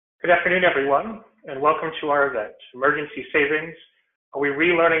Good afternoon, everyone, and welcome to our event, Emergency Savings. Are we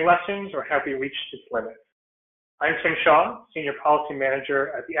relearning lessons or have we reached its limit? I'm Tim Shaw, Senior Policy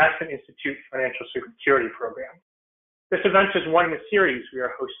Manager at the Aspen Institute Financial Security Program. This event is one in a series we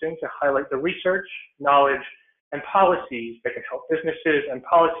are hosting to highlight the research, knowledge, and policies that can help businesses and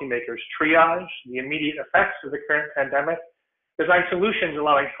policymakers triage the immediate effects of the current pandemic, design solutions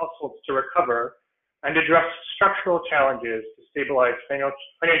allowing households to recover, and address structural challenges to stabilize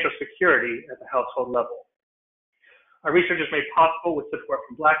financial security at the household level. Our research is made possible with support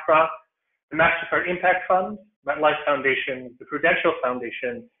from BlackRock, the MasterCard Impact Fund, MetLife Foundation, the Prudential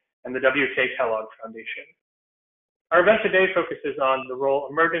Foundation, and the W.K. Kellogg Foundation. Our event today focuses on the role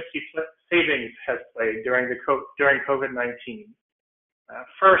emergency savings has played during COVID-19.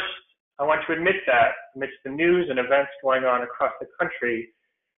 First, I want to admit that amidst the news and events going on across the country,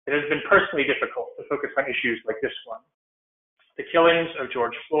 it has been personally difficult to focus on issues like this one. The killings of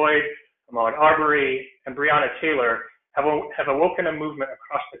George Floyd, Ahmaud Arbery, and Breonna Taylor have awoken a movement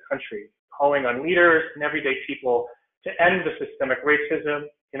across the country, calling on leaders and everyday people to end the systemic racism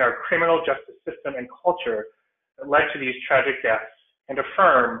in our criminal justice system and culture that led to these tragic deaths and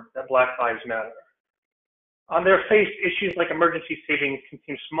affirm that Black Lives Matter. On their face, issues like emergency savings can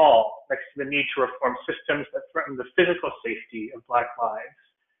seem small next to the need to reform systems that threaten the physical safety of Black lives.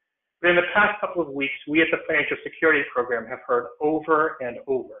 But in the past couple of weeks, we at the Financial Security Program have heard over and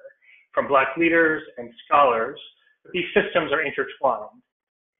over from Black leaders and scholars that these systems are intertwined.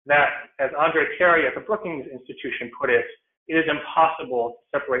 That, as Andre Carey at the Brookings Institution put it, it is impossible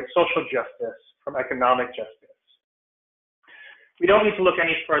to separate social justice from economic justice. We don't need to look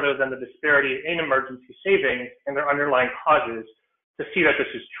any further than the disparity in emergency savings and their underlying causes to see that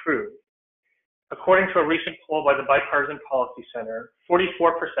this is true. According to a recent poll by the Bipartisan Policy Center,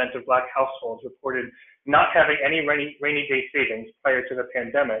 44% of Black households reported not having any rainy day savings prior to the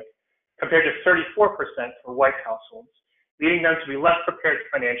pandemic, compared to 34% for white households, leading them to be less prepared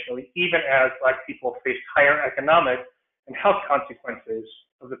financially, even as Black people faced higher economic and health consequences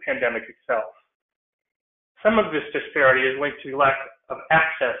of the pandemic itself. Some of this disparity is linked to the lack of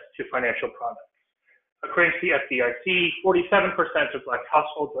access to financial products. According to the FDIC, 47% of Black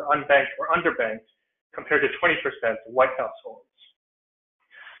households are unbanked or underbanked, compared to 20% of white households.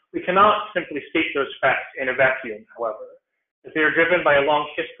 We cannot simply state those facts in a vacuum, however, as they are driven by a long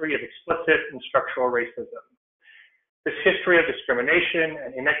history of explicit and structural racism. This history of discrimination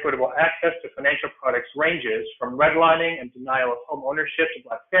and inequitable access to financial products ranges from redlining and denial of home ownership to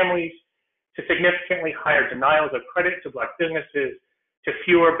Black families, to significantly higher denials of credit to Black businesses, to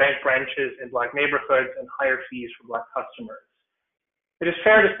fewer bank branches in Black neighborhoods and higher fees for Black customers. It is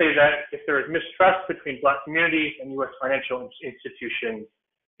fair to say that if there is mistrust between Black communities and U.S. financial institutions,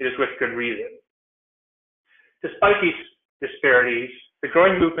 it is with good reason. Despite these disparities, the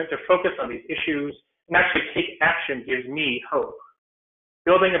growing movement to focus on these issues and actually take action gives me hope.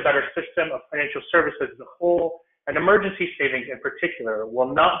 Building a better system of financial services as a whole, and emergency savings in particular, will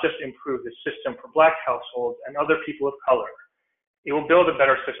not just improve the system for Black households and other people of color. It will build a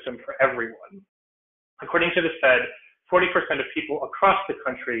better system for everyone. According to the Fed, 40% of people across the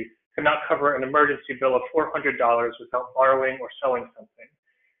country cannot cover an emergency bill of $400 without borrowing or selling something.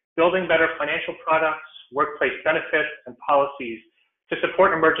 Building better financial products, workplace benefits, and policies to support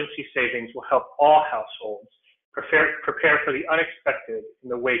emergency savings will help all households prepare for the unexpected in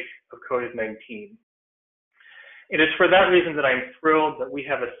the wake of COVID-19. It is for that reason that I am thrilled that we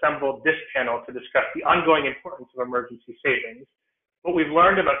have assembled this panel to discuss the ongoing importance of emergency savings, what we've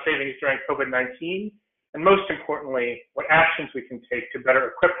learned about savings during COVID-19, and most importantly, what actions we can take to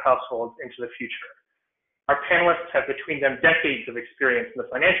better equip households into the future. Our panelists have between them decades of experience in the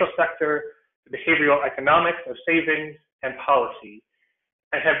financial sector, the behavioral economics of savings, and policy,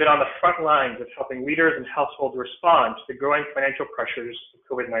 and have been on the front lines of helping leaders and households respond to the growing financial pressures of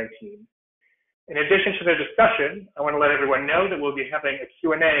COVID-19. In addition to their discussion, I want to let everyone know that we'll be having a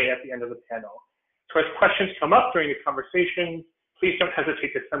Q&A at the end of the panel. So as questions come up during the conversation, please don't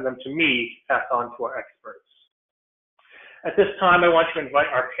hesitate to send them to me to pass on to our experts. At this time, I want to invite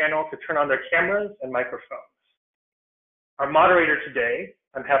our panel to turn on their cameras and microphones. Our moderator today,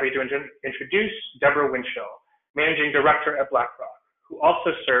 I'm happy to introduce Deborah Winchell, Managing Director at BlackRock, who also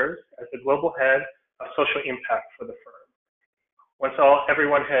serves as the Global Head of Social Impact for the firm. Once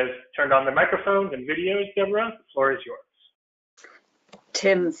everyone has turned on their microphones and videos, Deborah, the floor is yours.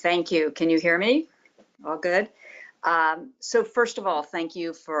 Tim, thank you. Can you hear me? All good? So first of all, thank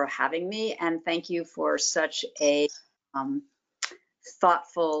you for having me, and thank you for such a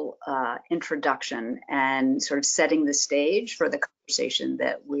thoughtful introduction and sort of setting the stage for the conversation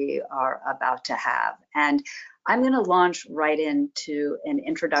that we are about to have. And I'm going to launch right into an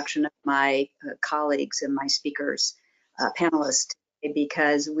introduction of my colleagues and my speakers, panelists,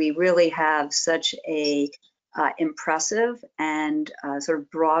 because we really have such a impressive and sort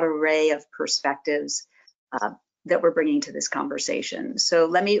of broad array of perspectives that we're bringing to this conversation. So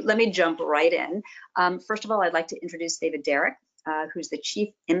let me jump right in. First of all, I'd like to introduce David Derrick, who's the Chief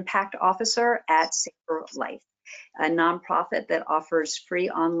Impact Officer at Saver Life, a nonprofit that offers free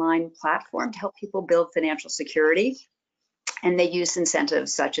online platform to help people build financial security. And they use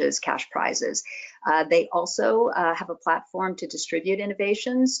incentives such as cash prizes. They also have a platform to distribute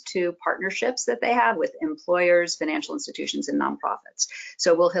innovations to partnerships that they have with employers, financial institutions, and nonprofits.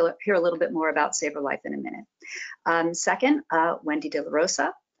 So we'll hear a little bit more about Saver Life in a minute. Second, Wendy De La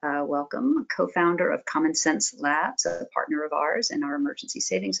Rosa. Welcome, co-founder of Common Sense Labs, a partner of ours in our Emergency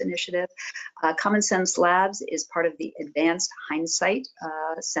Savings Initiative. Common Sense Labs is part of the Advanced Hindsight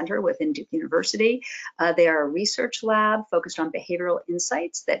Center within Duke University. They are a research lab focused on behavioral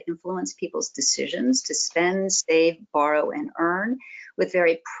insights that influence people's decisions to spend, save, borrow, and earn, with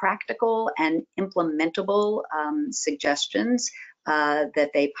very practical and implementable suggestions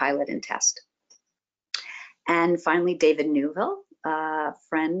that they pilot and test. And finally, David Newville,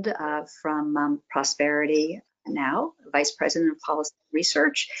 friend from Prosperity Now, Vice President of Policy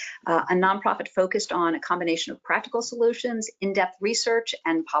Research, a nonprofit focused on a combination of practical solutions, in-depth research,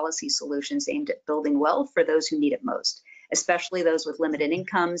 and policy solutions aimed at building wealth for those who need it most, especially those with limited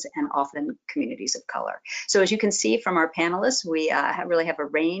incomes and often communities of color. So as you can see from our panelists, we really have a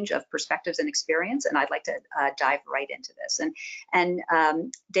range of perspectives and experience, and I'd like to dive right into this. And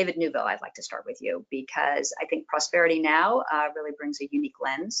David Newville, I'd like to start with you, because I think Prosperity Now really brings a unique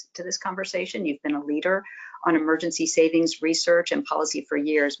lens to this conversation. You've been a leader on emergency savings research and policy for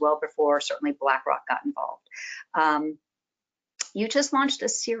years, well before certainly BlackRock got involved. You just launched a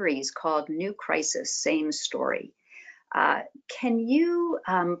series called New Crisis, Same Story. Can you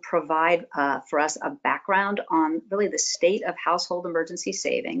provide for us a background on really the state of household emergency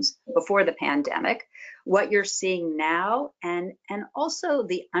savings before the pandemic, what you're seeing now, and also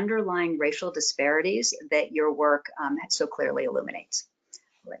the underlying racial disparities that your work so clearly illuminates?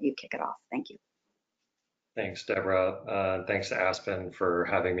 I'll let you kick it off. Thank you. Thanks, Deborah. Thanks to Aspen for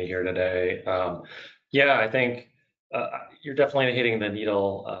having me here today. Yeah, I think you're definitely hitting the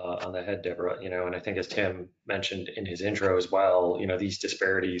needle on the head, Deborah, and I think as Tim mentioned in his intro as well, these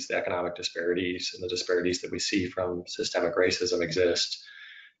disparities, the economic disparities and the disparities that we see from systemic racism exist,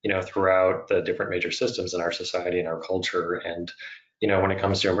 throughout the different major systems in our society and our culture. And, when it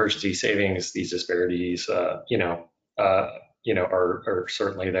comes to emergency savings, these disparities, are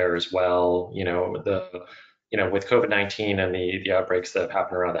certainly there as well. With COVID-19 and the outbreaks that have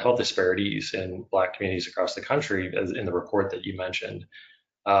happened around the health disparities in Black communities across the country, as in the report that you mentioned,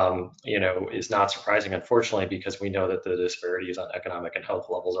 is not surprising, unfortunately, because we know that the disparities on economic and health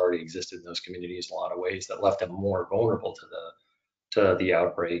levels already existed in those communities in a lot of ways that left them more vulnerable to the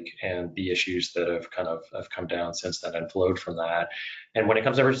outbreak and the issues that have come down since then and flowed from that. And when it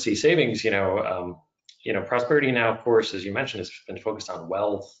comes to emergency savings, Prosperity Now, of course, as you mentioned, has been focused on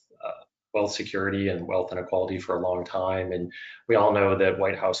wealth security and wealth inequality for a long time. And we all know that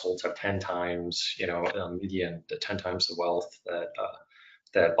white households have 10 times, median, 10 times the wealth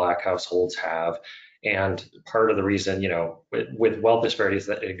that Black households have. And part of the reason, with wealth disparities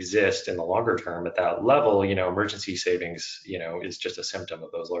that exist in the longer term at that level, emergency savings, is just a symptom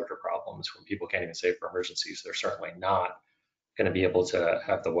of those larger problems. When people can't even save for emergencies, they're certainly not going to be able to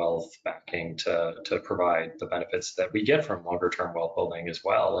have the wealth backing to provide the benefits that we get from longer term wealth building as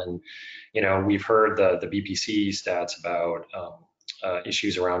well. And, we've heard the BPC stats about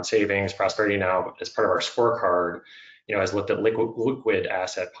issues around savings. Prosperity Now, as part of our scorecard, has looked at liquid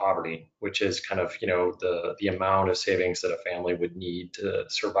asset poverty, which is the amount of savings that a family would need to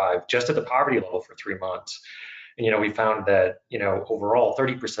survive just at the poverty level for 3 months. And, we found that, overall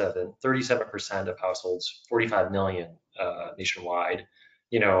 37% of households, 45 million nationwide,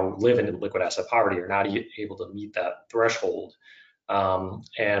 live in liquid asset poverty, or not able to meet that threshold.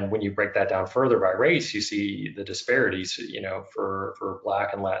 And when you break that down further by race, you see the disparities, for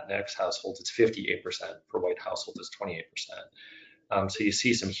Black and Latinx households, it's 58%. For white households, it's 28%. So you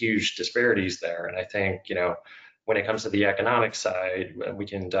see some huge disparities there. And I think, when it comes to the economic side, we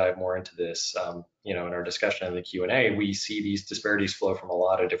can dive more into this, in our discussion in the Q&A. We see these disparities flow from a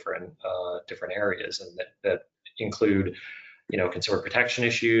lot of different areas, and that include, consumer protection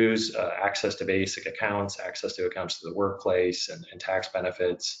issues, access to basic accounts, access to accounts to the workplace, and tax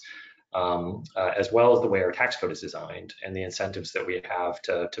benefits, as well as the way our tax code is designed and the incentives that we have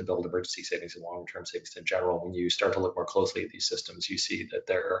to build emergency savings and long-term savings in general. When you start to look more closely at these systems, you see that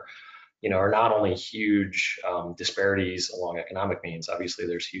they're are not only huge disparities along economic means. Obviously,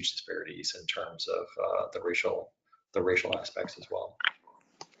 there's huge disparities in terms of the racial aspects as well.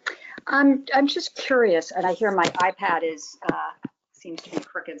 I'm just curious, and I hear my iPad seems to be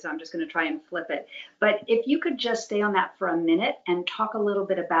crooked, so I'm just going to try and flip it. But if you could just stay on that for a minute and talk a little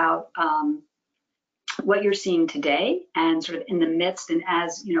bit about what you're seeing today and sort of in the midst and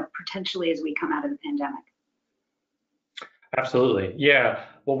as, potentially as we come out of the pandemic. Absolutely. Yeah.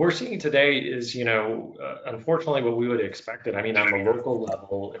 What we're seeing today is, unfortunately, what we would have expected. I mean, on the local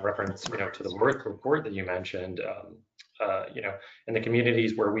level, in reference, to the work report that you mentioned, in the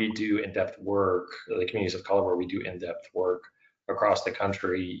communities where we do in-depth work, the communities of color where we do in-depth work across the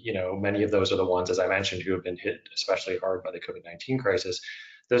country, many of those are the ones, as I mentioned, who have been hit especially hard by the COVID-19 crisis.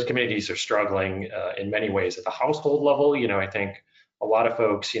 Those communities are struggling in many ways at the household level. I think a lot of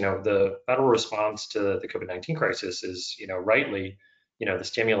folks, the federal response to the COVID-19 crisis is, rightly, the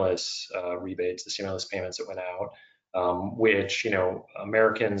stimulus rebates, the stimulus payments that went out, which,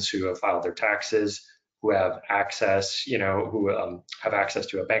 Americans who have filed their taxes, who have access, who have access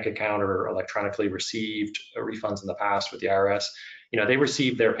to a bank account or electronically received refunds in the past with the IRS, they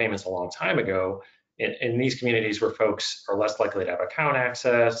received their payments a long time ago. In these communities where folks are less likely to have account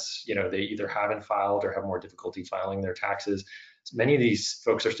access, they either haven't filed or have more difficulty filing their taxes. So many of these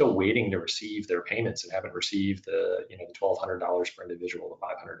folks are still waiting to receive their payments and haven't received the $1,200 per individual, the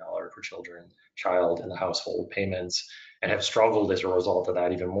 $500 per child in the household payments, and have struggled as a result of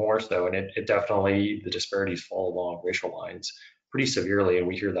that even more so. And it definitely, the disparities fall along racial lines pretty severely, and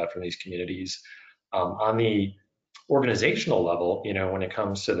we hear that from these communities. On the organizational level, when it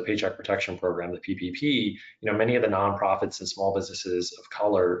comes to the Paycheck Protection Program, the PPP, many of the nonprofits and small businesses of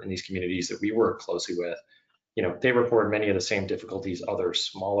color in these communities that we work closely with, they report many of the same difficulties other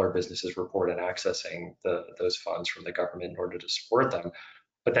smaller businesses report in accessing those funds from the government in order to support them.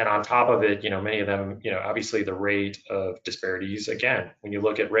 But then on top of it, many of them, obviously the rate of disparities, again, when you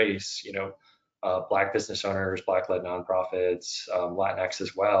look at race, Black business owners, Black-led nonprofits, Latinx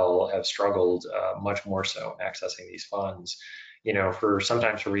as well, have struggled much more so in accessing these funds.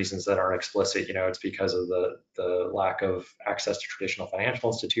 Sometimes for reasons that aren't explicit, it's because of the lack of access to traditional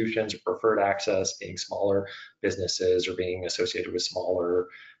financial institutions or preferred access, being smaller businesses or being associated with smaller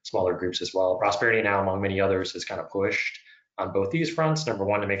groups as well. Prosperity Now, among many others, has kind of pushed on both these fronts. Number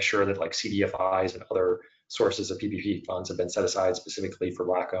one, to make sure that like CDFIs and other sources of PPP funds have been set aside specifically for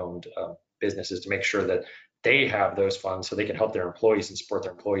Black-owned businesses to make sure that they have those funds so they can help their employees and support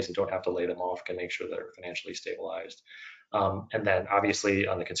their employees and don't have to lay them off, can make sure they're financially stabilized. And then obviously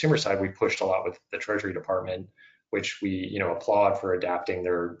on the consumer side, we pushed a lot with the Treasury Department, which we applaud for adapting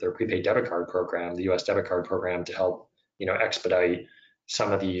their prepaid debit card program, the US debit card program, to help expedite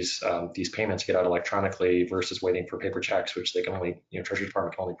some of these payments, get out electronically versus waiting for paper checks, which they can only, Treasury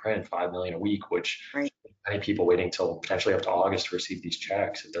Department can only print 5 million a week, which right. Many people waiting till potentially up to August to receive these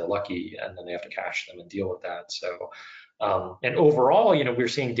checks if they're lucky, and then they have to cash them and deal with that. So, and overall, we're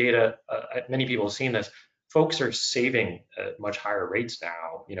seeing data, many people have seen this, folks are saving at much higher rates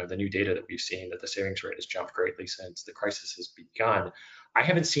now. The new data that we've seen, that the savings rate has jumped greatly since the crisis has begun. I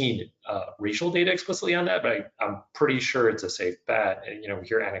haven't seen racial data explicitly on that, but I'm pretty sure it's a safe bet. And, we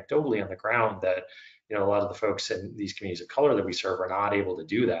hear anecdotally on the ground that, a lot of the folks in these communities of color that we serve are not able to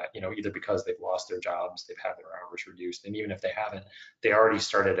do that, either because they've lost their jobs, they've had their hours reduced, and even if they haven't, they already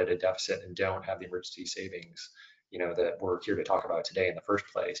started at a deficit and don't have the emergency savings, that we're here to talk about today in the first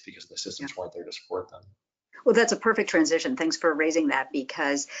place, because the systems weren't there to support them. Well, that's a perfect transition. Thanks for raising that,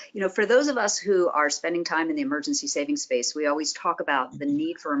 because, for those of us who are spending time in the emergency savings space, we always talk about the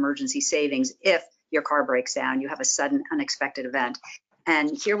need for emergency savings if your car breaks down, you have a sudden unexpected event.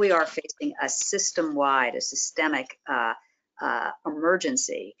 And here we are facing a system-wide, a systemic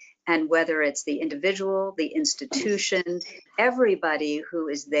emergency. And whether it's the individual, the institution, everybody who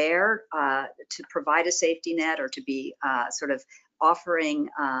is there to provide a safety net or to be sort of offering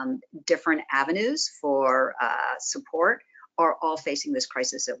different avenues for support are all facing this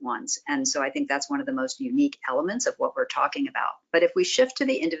crisis at once. And so I think that's one of the most unique elements of what we're talking about. But if we shift to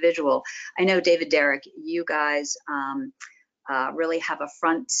the individual, I know, David, Derek, you guys really have a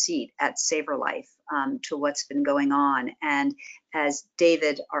front seat at SaverLife to what's been going on. And as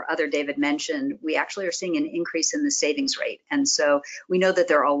our other David mentioned, we actually are seeing an increase in the savings rate. And so we know that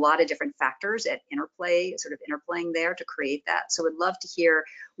there are a lot of different factors at interplaying there to create that. So we'd love to hear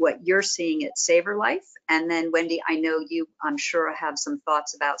what you're seeing at SaverLife. And then Wendy, I know you, I'm sure, have some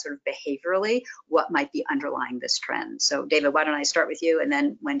thoughts about sort of behaviorally what might be underlying this trend. So David, why don't I start with you, and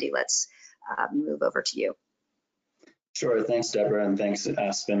then Wendy, let's move over to you. Sure. Thanks, Deborah, and thanks,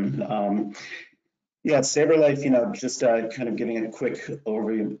 Aspen. Yeah, at SaverLife, just kind of giving a quick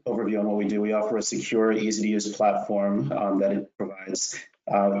overview on what we do. We offer a secure, easy-to-use platform that it provides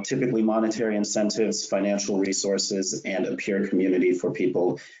typically monetary incentives, financial resources, and a peer community for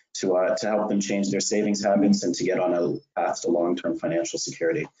people to help them change their savings habits and to get on a path to long-term financial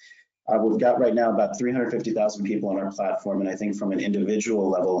security. We've got right now about 350,000 people on our platform, and I think from an individual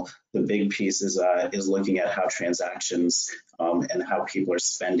level, the big piece is looking at how transactions and how people are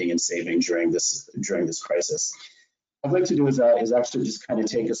spending and saving during this crisis. What I'd like to do is actually just kind of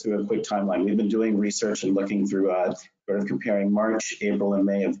take us through a quick timeline. We've been doing research and looking through sort of comparing March, April, and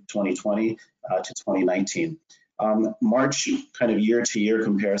May of 2020 to 2019. March kind of year-to-year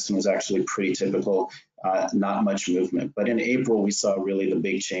comparison was actually pretty typical. Not much movement, but in April we saw really the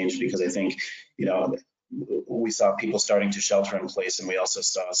big change because I think, we saw people starting to shelter in place, and we also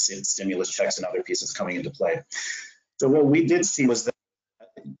saw stimulus checks and other pieces coming into play. So what we did see was that,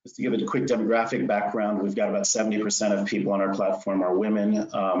 just to give it a quick demographic background, we've got about 70% of people on our platform are women.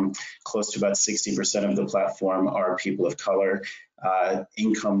 Close to about 60% of the platform are people of color.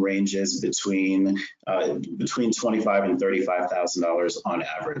 Income ranges between $25,000 and $35,000 on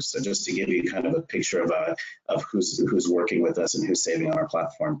average. So just to give you kind of a picture of who's working with us and who's saving on our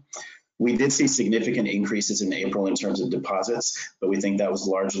platform. We did see significant increases in April in terms of deposits, but we think that was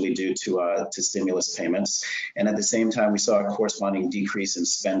largely due to stimulus payments. And at the same time, we saw a corresponding decrease in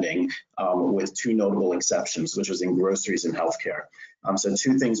spending with two notable exceptions, which was in groceries and healthcare. So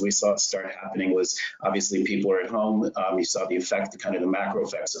two things we saw start happening was obviously people are at home. You saw the effect, kind of the macro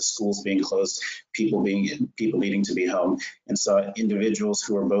effects of schools being closed, people needing to be home, and saw individuals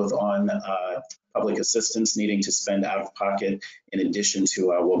who are both on public assistance needing to spend out of pocket in addition to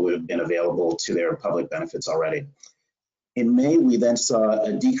what would have been available to their public benefits already. In May, we then saw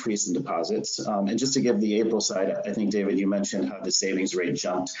a decrease in deposits. And just to give the April side, I think, David, you mentioned how the savings rate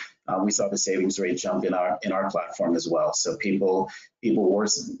jumped. We saw the savings rate jump in our platform as well. So people were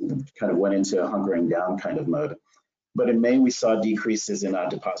kind of went into a hunkering down kind of mode. But in May, we saw decreases in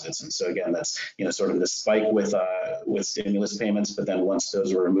deposits. And so again, that's sort of the spike with stimulus payments, but then once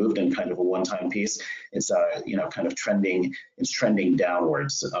those were removed and kind of a one-time piece, it's kind of trending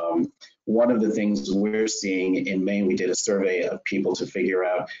downwards. One of the things we're seeing in May, we did a survey of people to figure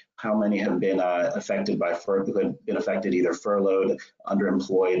out how many have been affected by either furloughed,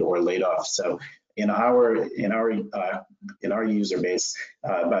 underemployed, or laid off. So in our user base,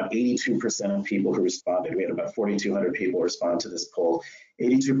 about 82% of people who responded, we had about 4,200 people respond to this poll.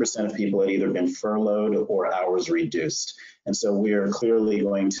 82% of people had either been furloughed or hours reduced. And so we are clearly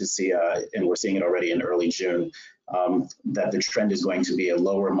going to see, and we're seeing it already in early June, that the trend is going to be a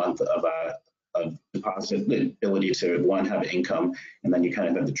lower month of deposit ability to, one, have income, and then you kind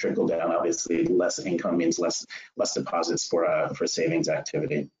of have the trickle down. Obviously, less income means less deposits for savings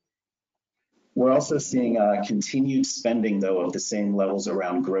activity. We're also seeing continued spending, though, of the same levels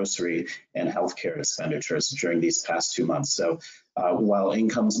around grocery and healthcare expenditures during these past 2 months. So while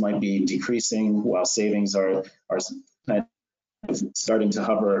incomes might be decreasing, while savings are kind of starting to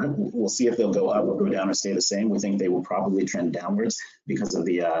hover, we'll see if they'll go up or go down or stay the same. We think they will probably trend downwards because of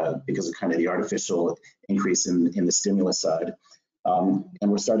kind of the artificial increase in the stimulus side. And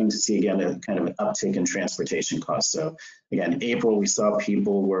we're starting to see, again, a kind of an uptick in transportation costs. So again, April, we saw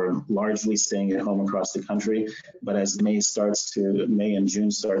people were largely staying at home across the country, but as May and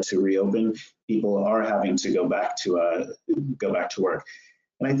June start to reopen, people are having to go back to work.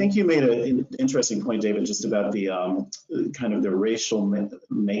 And I think you made an interesting point, David, just about the kind of the racial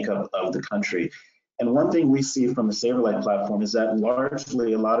makeup of the country. And one thing we see from the SaverLife platform is that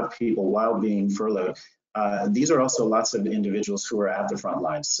largely a lot of people, while being furloughed, these are also lots of individuals who are at the front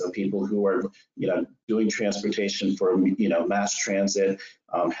lines. So people who are, doing transportation for, mass transit,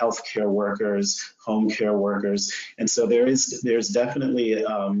 healthcare workers, home care workers. And so there's definitely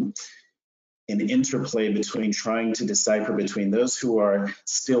an interplay between trying to decipher between those who are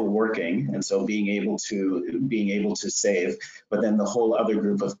still working, and so being able to save, but then the whole other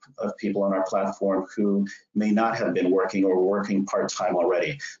group of people on our platform who may not have been working or working part-time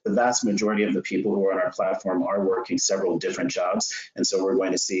already. The vast majority of the people who are on our platform are working several different jobs, and so we're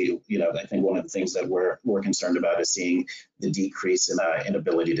going to see, I think one of the things that we're concerned about is seeing the decrease in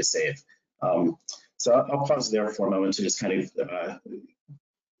ability to save. So I'll pause there for a moment to just kind of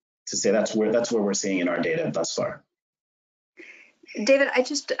to say that's where we're seeing in our data thus far. David, I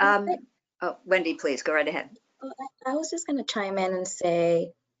just, Wendy, please go right ahead. I was just going to chime in and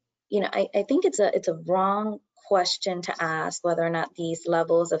say, I think it's a wrong question to ask whether or not these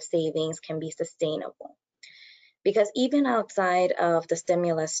levels of savings can be sustainable. Because even outside of the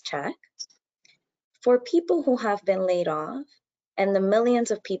stimulus check, for people who have been laid off and the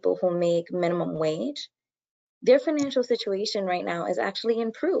millions of people who make minimum wage, their financial situation right now is actually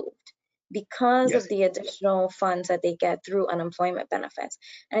improved because Yes. of the additional funds that they get through unemployment benefits.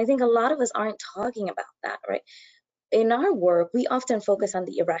 And I think a lot of us aren't talking about that, right? In our work, we often focus on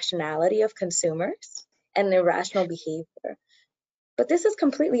the irrationality of consumers and irrational behavior. But this is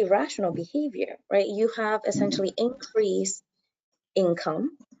completely irrational behavior, right? You have essentially increased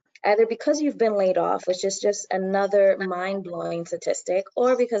income, either because you've been laid off, which is just another mind-blowing statistic,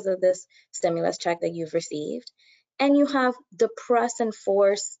 or because of this stimulus check that you've received, and you have depressed and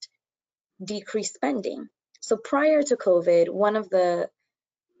forced decreased spending. So prior to COVID, one of the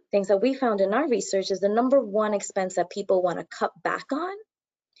things that we found in our research is the number one expense that people want to cut back on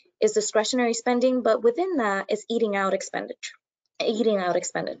is discretionary spending, but within that is eating out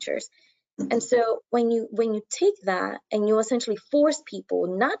expenditures. And so when you take that and you essentially force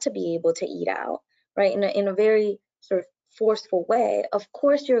people not to be able to eat out, right, in a very sort of forceful way, of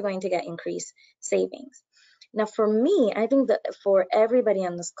course you're going to get increased savings. Now, for me, I think that for everybody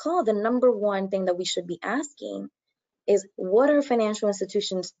on this call, the number one thing that we should be asking is, what are financial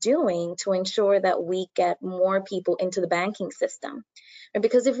institutions doing to ensure that we get more people into the banking system?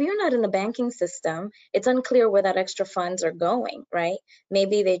 Because if you're not in the banking system, it's unclear where that extra funds are going, right?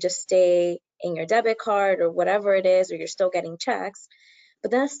 Maybe they just stay in your debit card or whatever it is, or you're still getting checks,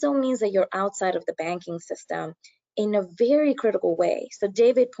 but that still means that you're outside of the banking system in a very critical way. So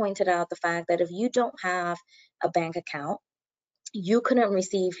David pointed out the fact that if you don't have a bank account, you couldn't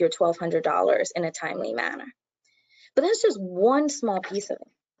receive your $1,200 in a timely manner. But that's just one small piece of it.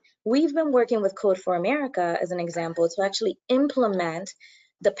 We've been working with Code for America as an example to actually implement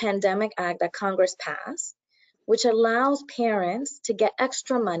the Pandemic Act that Congress passed, which allows parents to get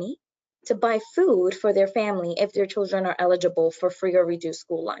extra money to buy food for their family if their children are eligible for free or reduced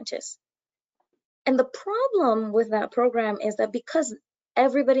school lunches. And the problem with that program is that because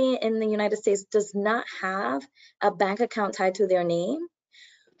everybody in the United States does not have a bank account tied to their name,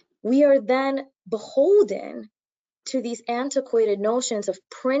 we are then beholden to these antiquated notions of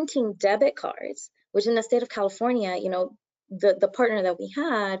printing debit cards, which in the state of California, the partner that we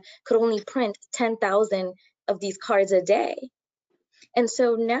had could only print 10,000 of these cards a day. And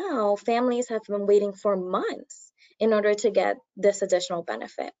so now families have been waiting for months in order to get this additional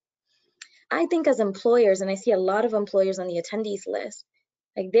benefit. I think as employers, and I see a lot of employers on the attendees list,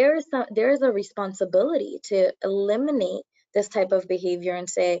 like there is a responsibility to eliminate this type of behavior and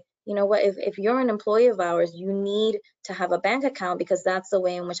say, you know what, if you're an employee of ours, you need to have a bank account because that's the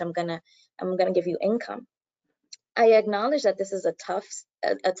way in which I'm gonna give you income. I acknowledge that this is a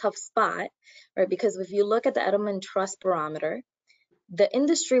tough spot, right? Because if you look at the Edelman Trust Barometer, the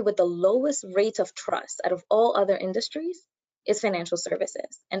industry with the lowest rate of trust out of all other industries is financial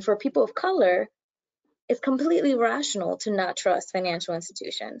services. And for people of color, it's completely rational to not trust financial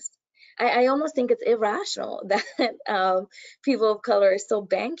institutions. I almost think it's irrational that people of color are still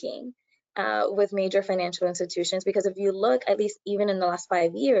banking with major financial institutions, because if you look, at least even in the last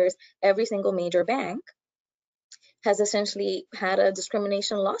 5 years, every single major bank has essentially had a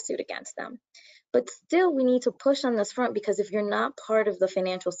discrimination lawsuit against them. But still, we need to push on this front, because if you're not part of the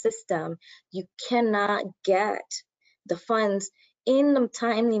financial system, you cannot get the funds in a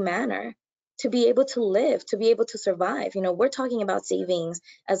timely manner to be able to live, to be able to survive. We're talking about savings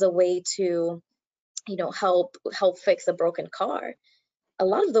as a way to, help fix a broken car. A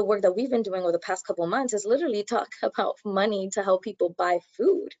lot of the work that we've been doing over the past couple months is literally talk about money to help people buy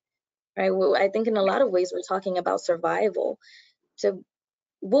food, right? Well, I think in a lot of ways we're talking about survival. So,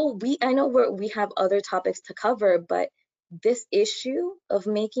 I know we have other topics to cover, but this issue of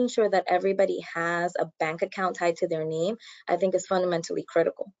making sure that everybody has a bank account tied to their name, I think is fundamentally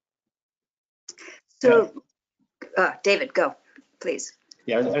critical. So, David, go, please.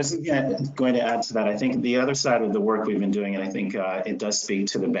 Yeah, I was going to add to that. I think the other side of the work we've been doing, and I think it does speak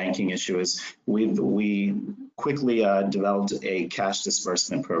to the banking issue, is we quickly developed a cash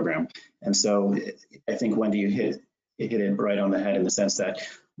disbursement program. And so I think, Wendy, you hit it right on the head in the sense that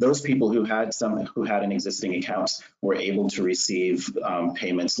those people who had an existing account were able to receive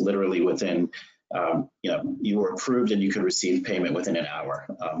payments literally within, you were approved and you could receive payment within an hour.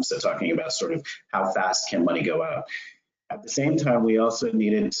 So talking about sort of how fast can money go out. At the same time, we also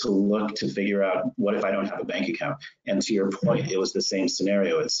needed to look to figure out, what if I don't have a bank account? And to your point, it was the same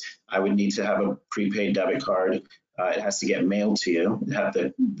scenario. I would need to have a prepaid debit card It has to get mailed to you.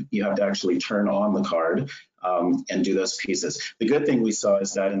 You have to actually turn on the card and do those pieces. The good thing we saw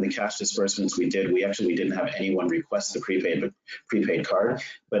is that in the cash disbursements we did, we actually didn't have anyone request a prepaid card,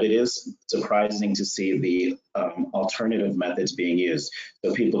 but it is surprising to see the alternative methods being used.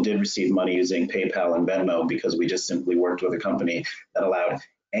 So people did receive money using PayPal and Venmo because we just simply worked with a company that allowed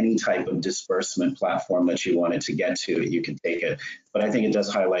any type of disbursement platform that you wanted to get to, you can take it. But I think it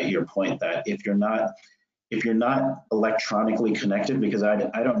does highlight your point that if you're not electronically connected, because I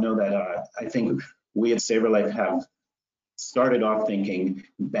don't know that, I think we at SaverLife have started off thinking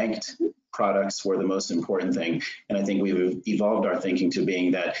banked products were the most important thing. And I think we've evolved our thinking to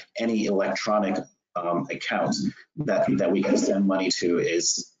being that any electronic account that we can send money to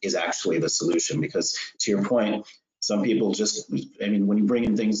is actually the solution. Because to your point, some people just, I mean, when you bring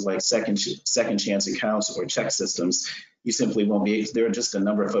in things like second chance accounts or check systems, you simply won't be, there are just a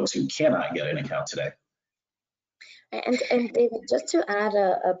number of folks who cannot get an account today. And David, just to add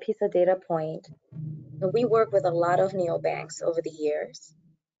a piece of data point, we work with a lot of neobanks over the years,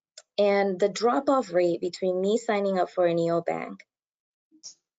 and the drop-off rate between me signing up for a neobank,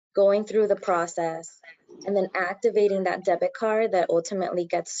 going through the process, and then activating that debit card that ultimately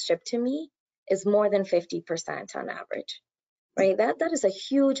gets shipped to me is more than 50% on average, right? That is a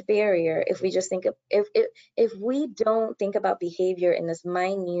huge barrier if we just think of, if we don't think about behavior in this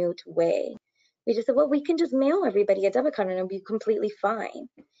minute way. We just said, well, we can just mail everybody a debit card and it'll be completely fine.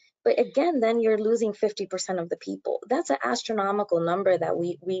 But again, then you're losing 50% of the people. That's an astronomical number that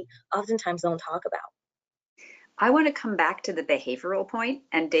we oftentimes don't talk about. I want to come back to the behavioral point,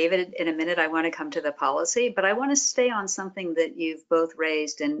 and David, in a minute, I want to come to the policy, but I want to stay on something that you've both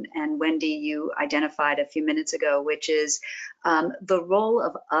raised, and Wendy, you identified a few minutes ago, which is the role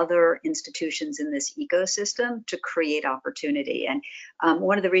of other institutions in this ecosystem to create opportunity. And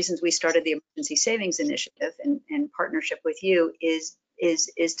one of the reasons we started the Emergency Savings Initiative in partnership with you is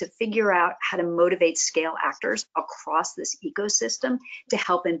to figure out how to motivate scale actors across this ecosystem to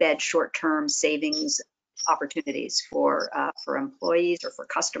help embed short-term savings opportunities for employees or for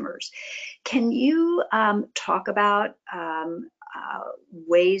customers. Can you talk about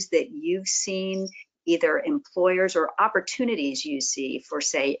ways that you've seen either employers or opportunities you see for,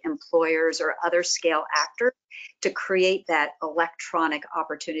 say, employers or other scale actors to create that electronic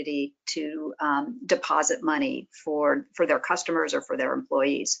opportunity to deposit money for their customers or for their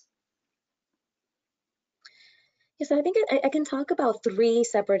employees? Yes, I think I can talk about 3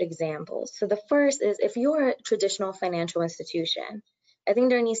 separate examples. So the first is, if you're a traditional financial institution, I think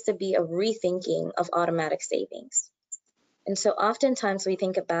there needs to be a rethinking of automatic savings. And so oftentimes we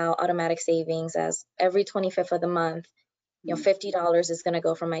think about automatic savings as every 25th of the month, $50 is going to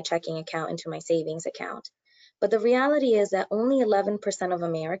go from my checking account into my savings account. But the reality is that only 11% of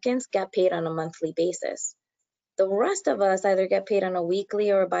Americans get paid on a monthly basis. The rest of us either get paid on a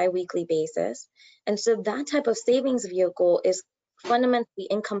weekly or a bi-weekly basis. And so that type of savings vehicle is fundamentally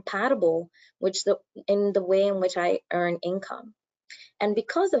incompatible in the way in which I earn income. And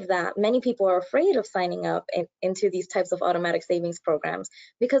because of that, many people are afraid of signing up into these types of automatic savings programs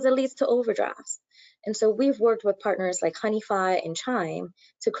because it leads to overdrafts. And so we've worked with partners like Honeyfi and Chime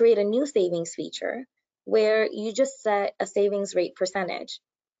to create a new savings feature where you just set a savings rate percentage.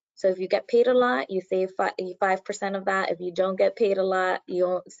 So if you get paid a lot, you save 5% of that. If you don't get paid a lot,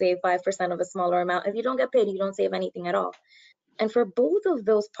 you save 5% of a smaller amount. If you don't get paid, you don't save anything at all. And for both of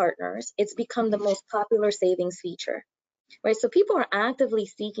those partners, it's become the most popular savings feature, right? So people are actively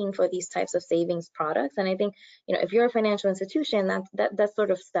seeking for these types of savings products. And I think, if you're a financial institution, that's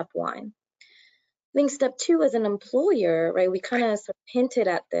sort of step 1. I think step 2, as an employer, right, we kind of sort of hinted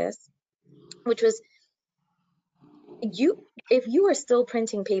at this, which was, if you are still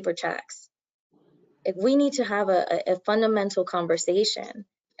printing paper checks, we need to have a fundamental conversation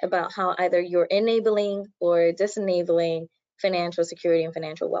about how either you're enabling or disenabling financial security and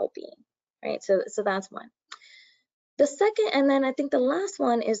financial well-being, right? So that's one. The second, and then I think the last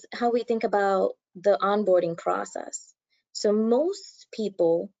one, is how we think about the onboarding process. So most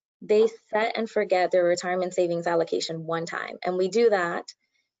people, they set and forget their retirement savings allocation one time, and we do that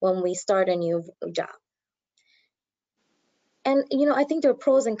when we start a new job. And, I think there are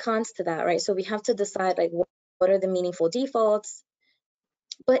pros and cons to that, right? So we have to decide, like, what are the meaningful defaults?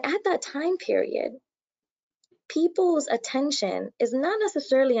 But at that time period, people's attention is not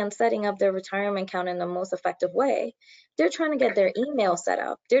necessarily on setting up their retirement account in the most effective way. They're trying to get their email set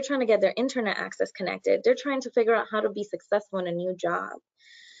up. They're trying to get their internet access connected. They're trying to figure out how to be successful in a new job.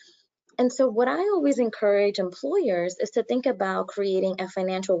 And so what I always encourage employers is to think about creating a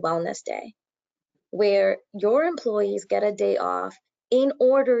financial wellness day, where your employees get a day off in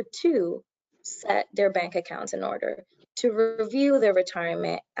order to set their bank accounts in order, to review their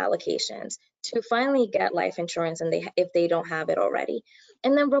retirement allocations, to finally get life insurance and if they don't have it already,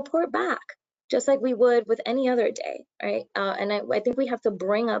 and then report back, just like we would with any other day, right? And I think we have to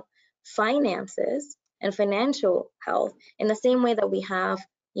bring up finances and financial health in the same way that we have,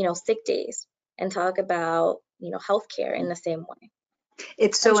 sick days, and talk about, healthcare in the same way.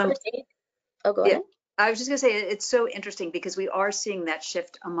 It's so Oh, go yeah. ahead. I was just going to say, it's so interesting because we are seeing that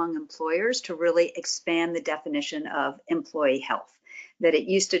shift among employers to really expand the definition of employee health, that it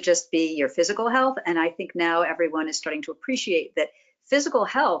used to just be your physical health. And I think now everyone is starting to appreciate that physical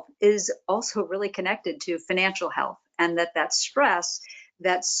health is also really connected to financial health, and that stress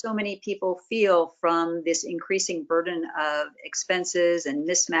that so many people feel from this increasing burden of expenses and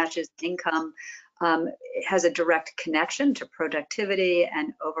mismatches in income has a direct connection to productivity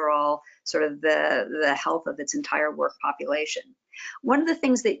and overall sort of the health of its entire work population. One of the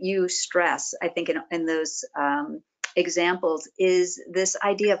things that you stress, I think, in those examples is this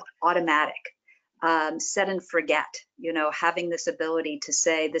idea of automatic, set and forget, having this ability to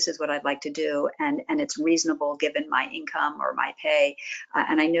say, this is what I'd like to do, and it's reasonable given my income or my pay.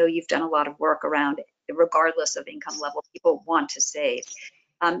 And I know you've done a lot of work around, regardless of income level, people want to save.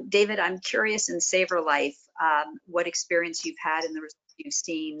 David, I'm curious in SavorLife, what experience you've had and the results you've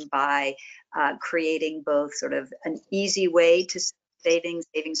seen by creating both sort of an easy way to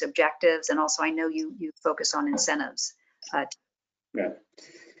savings objectives, and also I know you focus on incentives. Yeah,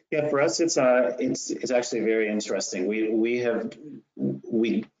 for us it's actually very interesting.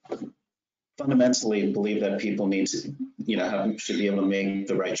 We fundamentally believe that people need to, should be able to make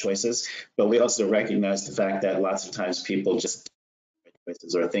the right choices, but we also recognize the fact that lots of times people just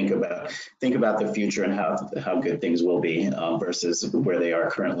or think about the future and how good things will be versus where they are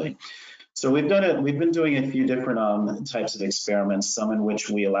currently. So we've been doing a few different types of experiments, some in which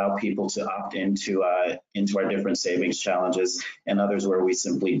we allow people to opt into our different savings challenges, and others where we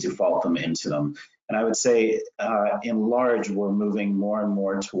simply default them into them. And I would say, in large, we're moving more and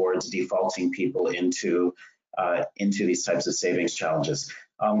more towards defaulting people into these types of savings challenges,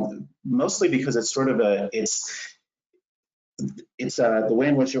 mostly because it's sort of the way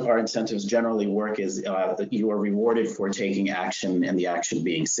in which our incentives generally work is that you are rewarded for taking action, and the action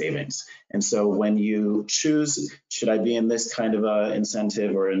being savings. And so when you choose, should I be in this kind of a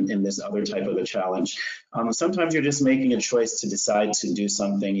incentive or in this other type of a challenge, sometimes you're just making a choice to decide to do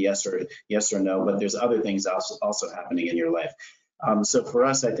something, yes or no, but there's other things also happening in your life. So for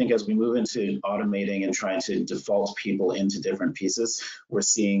us, I think as we move into automating and trying to default people into different pieces, we're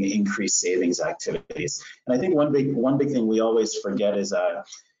seeing increased savings activities. And I think one big thing we always forget is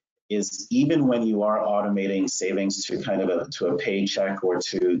even when you are automating savings to kind of to a paycheck or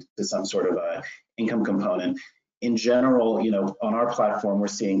to some sort of a income component, in general, on our platform, we're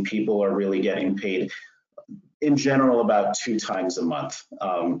seeing people are really getting paid in general about 2 times a month.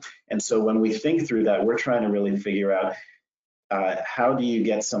 And so when we think through that, we're trying to really figure out how do you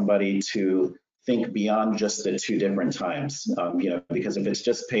get somebody to think beyond just the 2 different times? Because if it's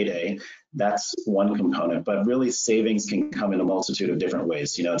just payday, that's one component, but really savings can come in a multitude of different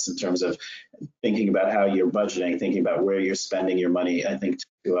ways. It's in terms of thinking about how you're budgeting, thinking about where you're spending your money. I think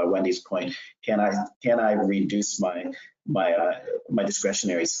to Wendy's point, can I reduce my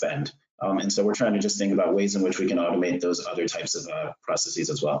discretionary spend? And so we're trying to just think about ways in which we can automate those other types of processes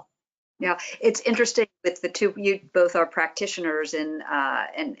as well. Yeah, it's interesting with the two, you both are practitioners in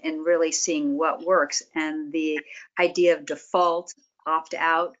really seeing what works, and the idea of default, opt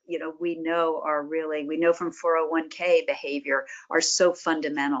out, we know from 401k behavior are so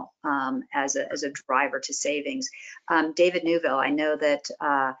fundamental as a driver to savings. David Neuville, I know that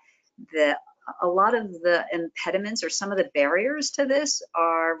a lot of the impediments or some of the barriers to this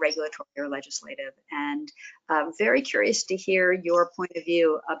are regulatory or legislative, and very curious to hear your point of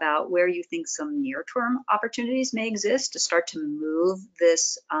view about where you think some near-term opportunities may exist to start to move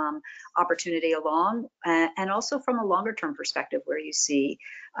this opportunity along, and also from a longer-term perspective where you see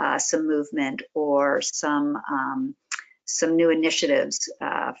some movement or some new initiatives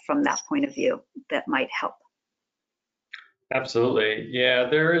from that point of view that might help. Absolutely. Yeah,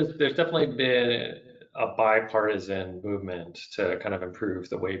 there's definitely been a bipartisan movement to kind of improve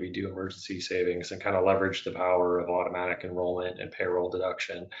the way we do emergency savings and kind of leverage the power of automatic enrollment and payroll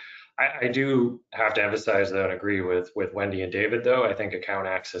deduction. I do have to emphasize, though, and agree with Wendy and David, though. I think account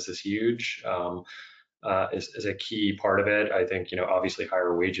access is huge. is a key part of it. I think, obviously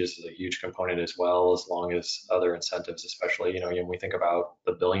higher wages is a huge component as well, as long as other incentives, especially, when we think about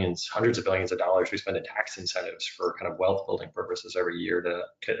the billions, hundreds of billions of dollars we spend in tax incentives for kind of wealth building purposes every year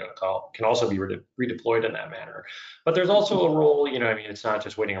can also be redeployed in that manner. But there's also a role, it's not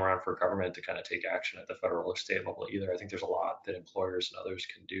just waiting around for government to kind of take action at the federal or state level either. I think there's a lot that employers and others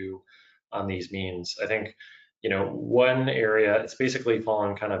can do on these means. I think one area, it's basically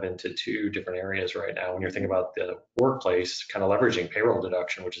fallen kind of into two different areas right now. When you're thinking about the workplace, kind of leveraging payroll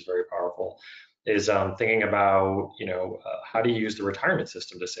deduction, which is very powerful, is thinking about, how do you use the retirement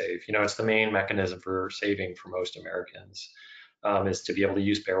system to save? It's the main mechanism for saving for most Americans, is to be able to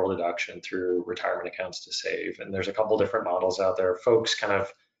use payroll deduction through retirement accounts to save. And there's a couple different models out there. Folks kind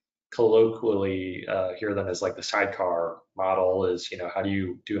of colloquially hear them as like the sidecar model is, how do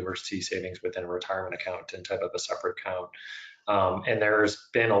you do emergency savings within a retirement account in type of a separate account? And there's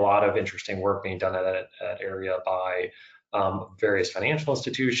been a lot of interesting work being done at that area by various financial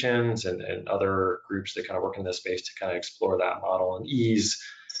institutions and other groups that kind of work in this space to kind of explore that model and ease,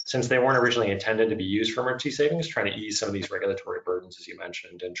 since they weren't originally intended to be used for emergency savings, trying to ease some of these regulatory burdens, as you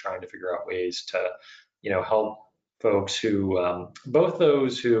mentioned, and trying to figure out ways to, help folks who, both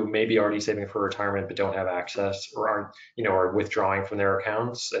those who may be already saving for retirement but don't have access or aren't, are withdrawing from their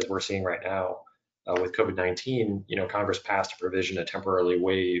accounts, as we're seeing right now with COVID-19. Congress passed a provision to temporarily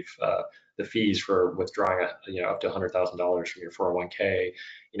waive the fees for withdrawing, up to $100,000 from your 401k,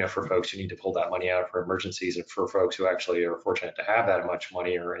 for folks who need to pull that money out for emergencies, and for folks who actually are fortunate to have that much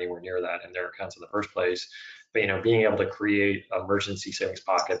money or anywhere near that in their accounts in the first place. But being able to create an emergency savings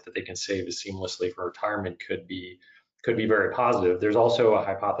pocket that they can save as seamlessly for retirement could be very positive. There's also a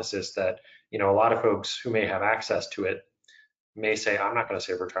hypothesis that a lot of folks who may have access to it may say, I'm not going to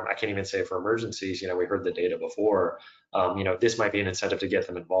save for retirement. I can't even save for emergencies. We heard the data before. This might be an incentive to get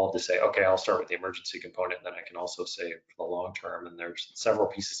them involved to say, okay, I'll start with the emergency component, and then I can also save for the long term. And there's several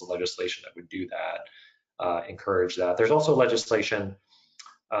pieces of legislation that would do that, encourage that. There's also legislation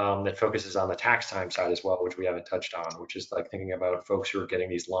that focuses on the tax time side as well, which we haven't touched on, which is like thinking about folks who are getting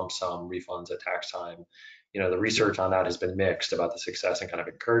these lump sum refunds at tax time. The research on that has been mixed about the success and kind of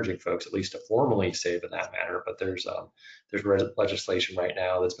encouraging folks at least to formally save in that manner. But there's legislation right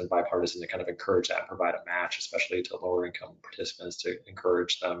now that's been bipartisan to kind of encourage that and provide a match, especially to lower income participants, to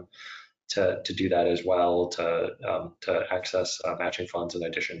encourage them to do that as well, to access matching funds in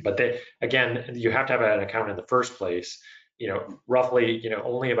addition. But again, you have to have an account in the first place. Roughly,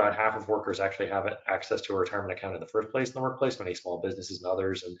 only about half of workers actually have access to a retirement account in the first place in the workplace, many small businesses and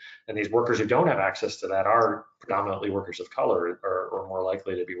others. And these workers who don't have access to that are predominantly workers of color, or more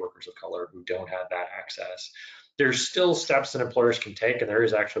likely to be workers of color who don't have that access. There's still steps that employers can take, and there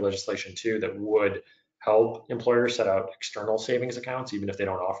is actually legislation too that would help employers set out external savings accounts, even if they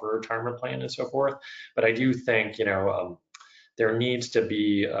don't offer a retirement plan and so forth. But I do think, there needs to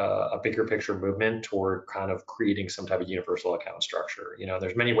be a bigger picture movement toward kind of creating some type of universal account structure.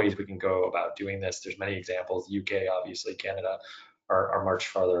 There's many ways we can go about doing this. There's many examples. The UK, obviously, Canada are much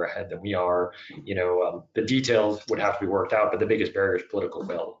farther ahead than we are. The details would have to be worked out, but the biggest barrier is political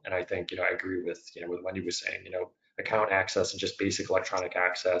will. And I think, I agree with, what Wendy was saying, account access and just basic electronic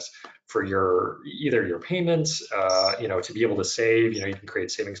access for either your payments, to be able to save. You can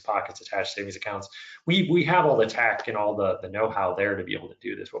create savings pockets, attached savings accounts. We have all the tech and all the know-how there to be able to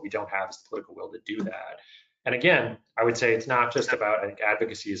do this. What we don't have is the political will to do that. And again, I would say it's not just about, I think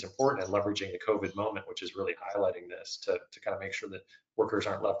advocacy is important and leveraging the COVID moment, which is really highlighting this to kind of make sure that workers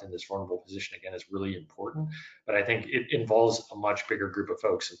aren't left in this vulnerable position again, is really important. But I think it involves a much bigger group of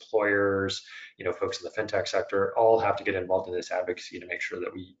folks, employers, folks in the fintech sector, all have to get involved in this advocacy to make sure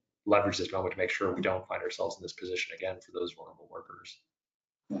that we leverage this moment to make sure we don't find ourselves in this position again for those vulnerable workers.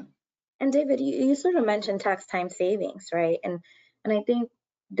 And David, you sort of mentioned tax time savings, right? And I think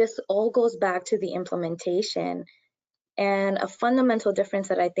this all goes back to the implementation, and a fundamental difference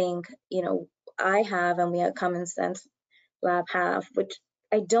that I think, I have and we at Common Sense Lab have, which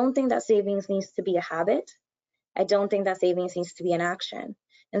I don't think that savings needs to be a habit. I don't think that savings needs to be an action.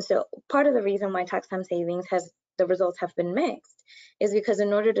 And so part of the reason why tax time savings the results have been mixed is because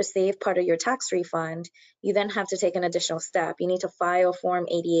in order to save part of your tax refund, you then have to take an additional step. You need to file Form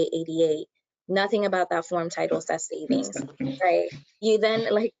 8888. Nothing about that form title says savings, right? You then,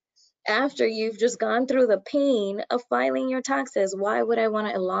 after you've just gone through the pain of filing your taxes, why would I want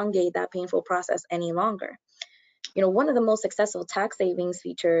to elongate that painful process any longer? One of the most successful tax savings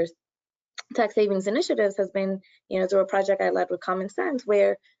initiatives has been, through a project I led with Common Sense,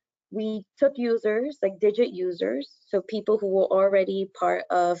 where we took users, like digit users, so people who were already part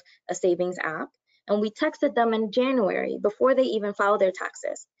of a savings app, and we texted them in January before they even filed their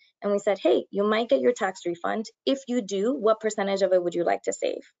taxes. And we said, hey, you might get your tax refund. If you do, what percentage of it would you like to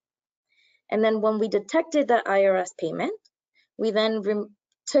save? And then when we detected that IRS payment, we then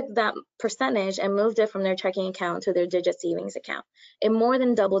took that percentage and moved it from their checking account to their Digit savings account. It more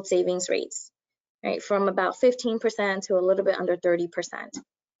than doubled savings rates, right? From about 15% to a little bit under 30%,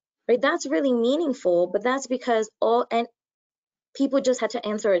 right? That's really meaningful, but that's because people just had to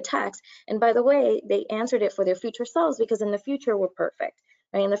answer a text. And by the way, they answered it for their future selves, because in the future, we're perfect.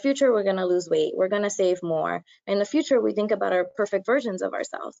 Right? In the future, we're going to lose weight. We're going to save more. In the future, we think about our perfect versions of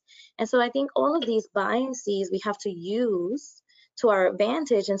ourselves. And so I think all of these biases we have to use to our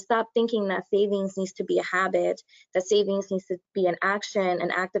advantage and stop thinking that savings needs to be a habit, that savings needs to be an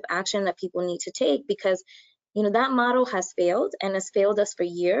active action that people need to take, because that model has failed, and it's failed us for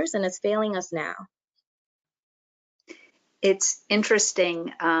years, and it's failing us now. It's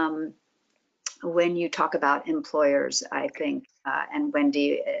interesting when you talk about employers, I think, and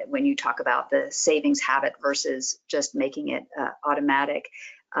Wendy, when you talk about the savings habit versus just making it automatic,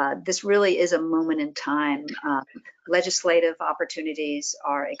 this really is a moment in time. Legislative opportunities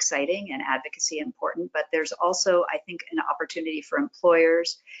are exciting and advocacy important, but there's also, I think, an opportunity for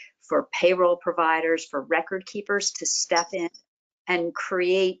employers, for payroll providers, for record keepers to step in and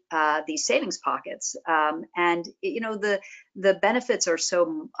create these savings pockets. And the benefits are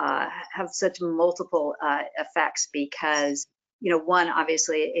have such multiple effects, because one,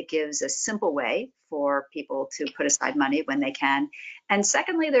 obviously it gives a simple way for people to put aside money when they can, and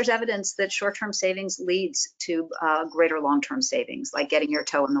secondly, there's evidence that short-term savings leads to greater long-term savings, like getting your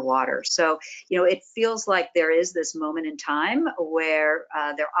toe in the water. So it feels like there is this moment in time where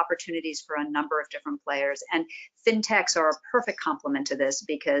there are opportunities for a number of different players, and fintechs are a perfect complement to this,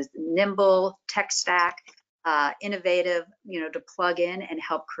 because nimble tech stack, innovative, to plug in and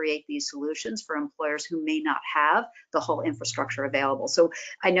help create these solutions for employers who may not have the whole infrastructure available. So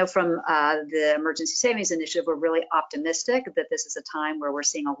I know from the Emergency Savings Initiative, we're really optimistic that this is a time where we're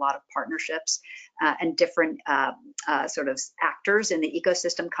seeing a lot of partnerships and different sort of actors in the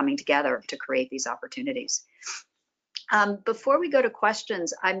ecosystem coming together to create these opportunities. Before we go to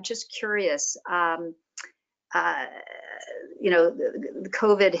questions, I'm just curious. COVID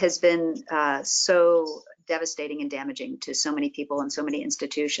has been so devastating and damaging to so many people and so many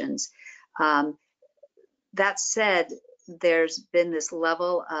institutions. That said, there's been this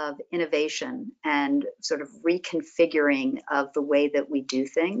level of innovation and sort of reconfiguring of the way that we do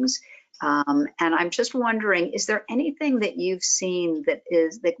things. And I'm just wondering, is there anything that you've seen that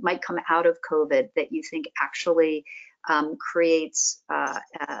might come out of COVID that you think actually creates a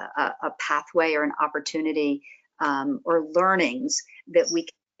pathway or an opportunity or learnings that we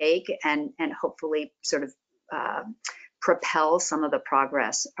can take and hopefully sort of propel some of the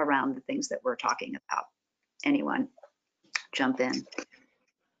progress around the things that we're talking about? Anyone jump in?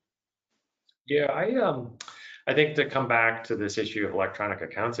 Yeah, I think to come back to this issue of electronic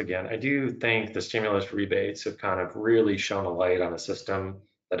accounts again, I do think the stimulus rebates have kind of really shone a light on a system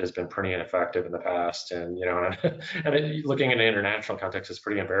that has been pretty ineffective in the past. And looking in an international context, it's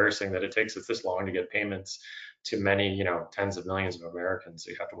pretty embarrassing that it takes us this long to get payments to many, tens of millions of Americans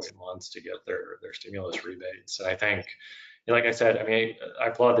who have to wait months to get their stimulus rebates. And I think, like I said, I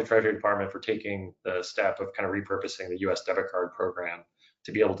applaud the Treasury Department for taking the step of kind of repurposing the U.S. debit card program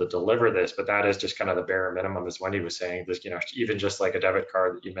to be able to deliver this, but that is just kind of the bare minimum, as Wendy was saying. This, even just like a debit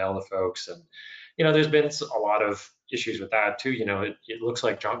card that you mail to folks, and there's been a lot of issues with that too. It looks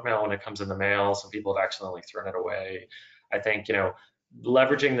like junk mail when it comes in the mail. Some people have accidentally thrown it away. I think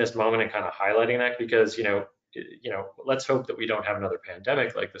leveraging this moment and kind of highlighting that, because let's hope that we don't have another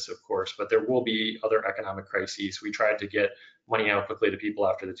pandemic like this, of course, but there will be other economic crises. We tried to get money out quickly to people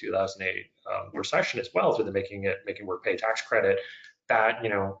after the 2008 recession as well, through the Making Work Pay tax credit. That,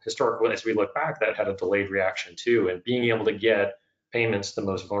 historically, as we look back, that had a delayed reaction too. And being able to get payments to the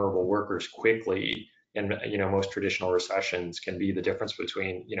most vulnerable workers quickly in, most traditional recessions can be the difference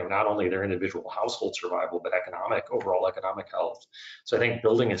between, not only their individual household survival, but overall economic health. So I think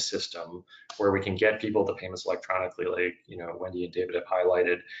building a system where we can get people the payments electronically, like, Wendy and David have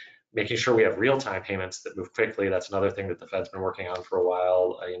highlighted, making sure we have real-time payments that move quickly. That's another thing that the Fed's been working on for a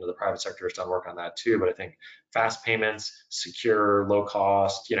while. The private sector has done work on that too. But I think fast payments, secure, low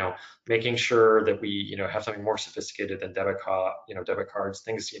cost, making sure that we, have something more sophisticated than debit cards,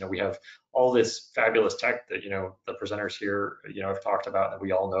 things, we have all this fabulous tech that, the presenters here, have talked about, that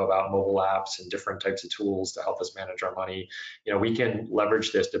we all know about, mobile apps and different types of tools to help us manage our money. We can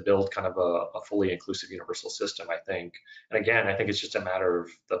leverage this to build kind of a fully inclusive universal system, I think. And again, I think it's just a matter of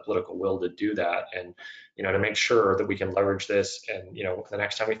the political will to do that. And, to make sure that we can leverage this. And, the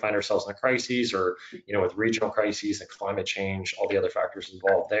next time we find ourselves in a crisis or, with regional crises and climate change, all the other factors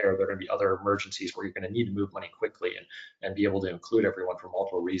involved there are going to be other emergencies where you're going to need to move money quickly and be able to include everyone for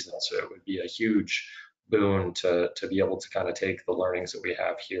multiple reasons. So it would be a huge boon to be able to kind of take the learnings that we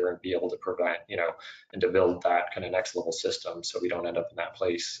have here and be able to prevent, and to build that kind of next level system so we don't end up in that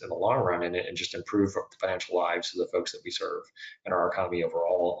place in the long run, and just improve the financial lives of the folks that we serve and our economy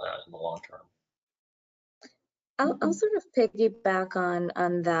overall in the long term. I'll sort of piggyback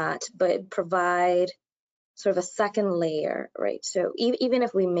on that, but provide sort of a second layer, right? So even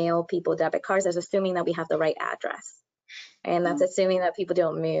if we mail people debit cards, that's assuming that we have the right address, and that's assuming that people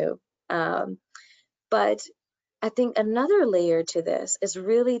don't move. But I think another layer to this is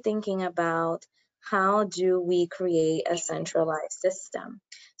really thinking about how do we create a centralized system.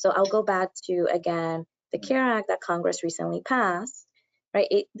 So I'll go back to, again, the CARE Act that Congress recently passed, right?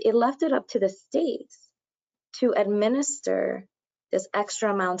 It left it up to the states to administer this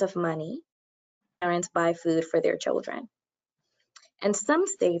extra amount of money parents buy food for their children. And some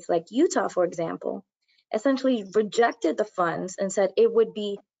states, like Utah, for example, essentially rejected the funds and said it would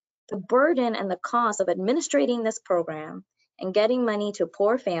be the burden and the cost of administrating this program and getting money to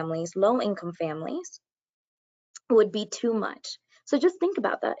poor families, low-income families, would be too much. So just think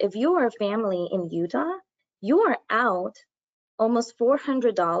about that. If you are a family in Utah, you are out almost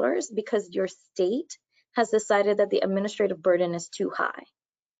 $400 because your state has decided that the administrative burden is too high.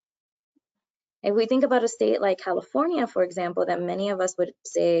 If we think about a state like California, for example, that many of us would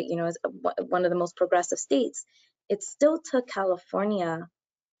say, is one of the most progressive states, it still took California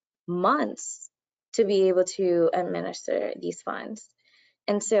months to be able to administer these funds.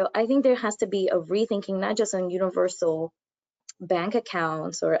 And so I think there has to be a rethinking, not just on universal bank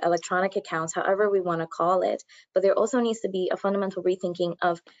accounts or electronic accounts, however we want to call it, but there also needs to be a fundamental rethinking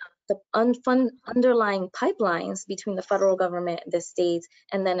of the underlying pipelines between the federal government, the states,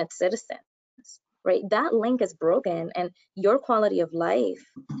 and then its citizens, right? That link is broken, and your quality of life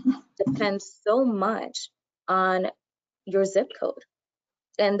depends so much on your zip code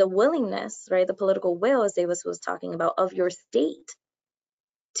and the willingness, right, the political will, as Davis was talking about, of your state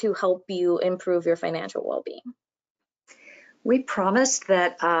to help you improve your financial well-being. We promised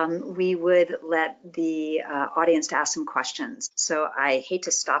that we would let the audience to ask some questions. So I hate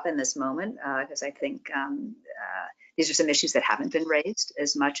to stop in this moment because I think these are some issues that haven't been raised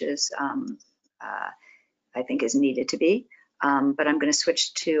as much as I think is needed to be. But I'm going to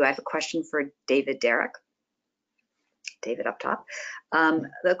switch to, I have a question for David Derrick. David up top.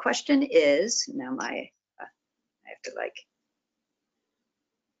 The question is, now I have to like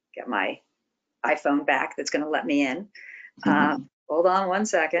get my iPhone back that's going to let me in. Hold on one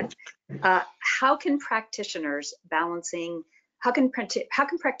second. How can practitioners balance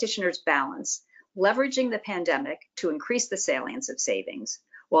leveraging the pandemic to increase the salience of savings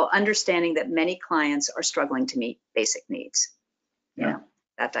while understanding that many clients are struggling to meet basic needs? Yeah.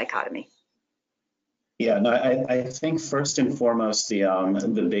 That dichotomy. Yeah, no, I think first and foremost,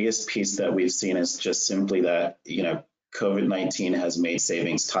 the biggest piece that we've seen is just simply that, COVID-19 has made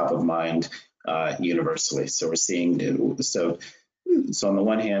savings top of mind universally. So we're seeing, so on the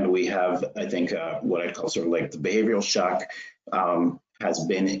one hand, we have, I think, what I call sort of like the behavioral shock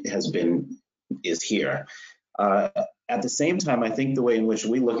is here. At the same time, I think the way in which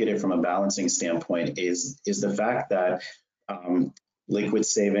we look at it from a balancing standpoint is the fact that liquid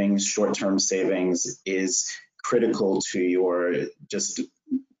savings, short-term savings is critical to your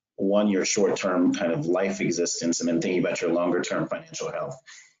your short-term kind of life existence, and then thinking about your longer-term financial health.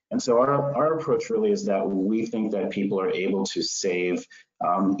 And so our approach really is that we think that people are able to save,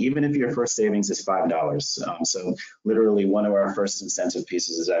 even if your first savings is $5. So literally one of our first incentive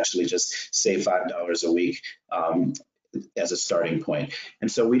pieces is actually just save $5 a week as a starting point. And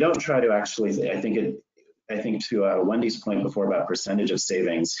so we don't try to actually, I think to Wendy's point before about percentage of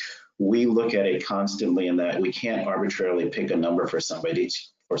savings, we look at it constantly in that we can't arbitrarily pick a number for somebody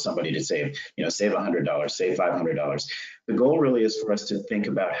to save, save $100, save $500. The goal really is for us to think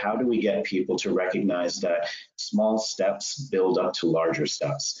about how do we get people to recognize that small steps build up to larger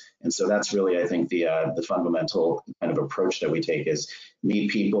steps. And so that's really, I think, the fundamental kind of approach that we take is meet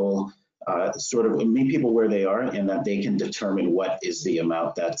people where they are, and that they can determine what is the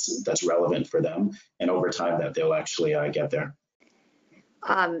amount that's relevant for them, and over time that they'll actually get there.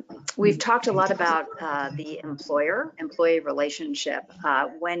 We've talked a lot about the employee relationship.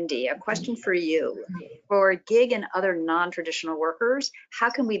 Wendy, a question for you. For gig and other non-traditional workers, how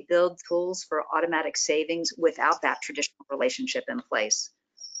can we build tools for automatic savings without that traditional relationship in place?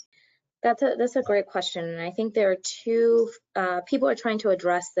 That's a great question, and I think there are two people are trying to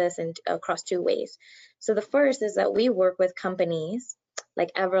address this across two ways. So the first is that we work with companies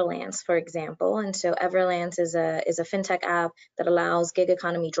like Everlance, for example, and so Everlance is a fintech app that allows gig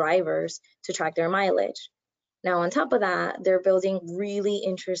economy drivers to track their mileage. Now, on top of that, they're building really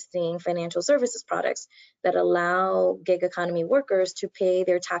interesting financial services products that allow gig economy workers to pay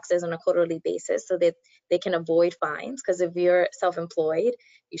their taxes on a quarterly basis so that they can avoid fines. Because if you're self-employed,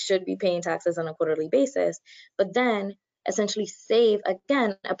 you should be paying taxes on a quarterly basis, but then essentially save,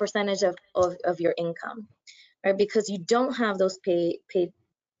 again, a percentage of your income, right? Because you don't have those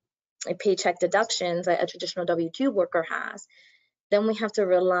paycheck deductions that a traditional W-2 worker has. Then we have to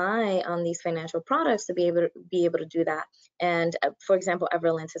rely on these financial products to be able to do that. And for example,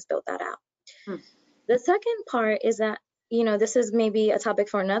 Everlance has built that out. The second part is that, this is maybe a topic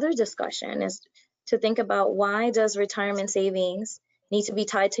for another discussion, is to think about, why does retirement savings need to be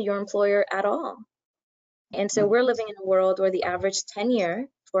tied to your employer at all? And so we're living in a world where the average tenure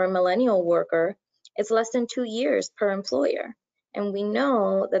for a millennial worker is less than 2 years per employer. And we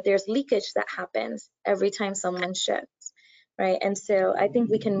know that there's leakage that happens every time someone shifts. Right. And so I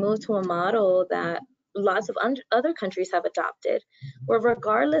think we can move to a model that lots of other countries have adopted, where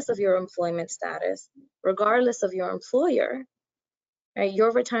regardless of your employment status, regardless of your employer, right,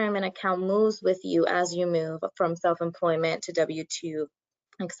 your retirement account moves with you as you move from self-employment to W-2,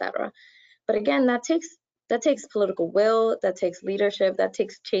 etc. But again, that takes political will, that takes leadership, that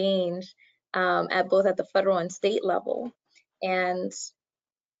takes change at both the federal and state level. And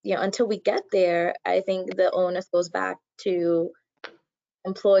until we get there, I think the onus goes back to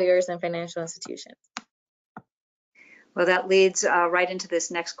employers and financial institutions. Well, that leads right into this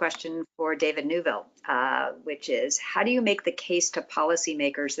next question for David Neuville, which is, how do you make the case to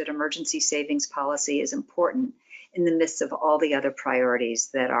policymakers that emergency savings policy is important in the midst of all the other priorities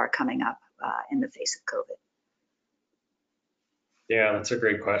that are coming up in the face of COVID? Yeah, that's a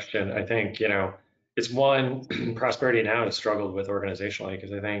great question. I think, it's one, Prosperity Now has struggled with organizationally,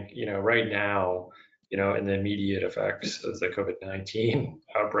 because I think, right now, in the immediate effects of the COVID-19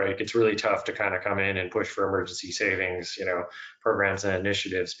 outbreak, it's really tough to kind of come in and push for emergency savings, programs and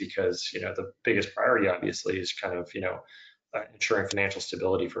initiatives, because, the biggest priority obviously is kind of, ensuring financial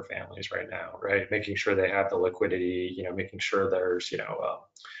stability for families right now, right? Making sure they have the liquidity, making sure there's,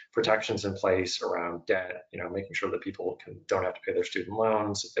 protections in place around debt, making sure that people don't have to pay their student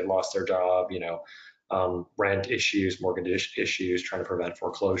loans if they lost their job, rent issues, mortgage issues, trying to prevent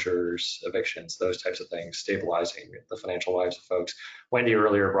foreclosures, evictions, those types of things, stabilizing the financial lives of folks. Wendy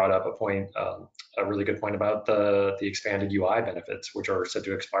earlier brought up a really good point about the expanded UI benefits, which are set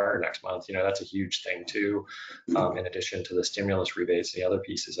to expire next month. That's a huge thing too, in addition to the stimulus rebates and the other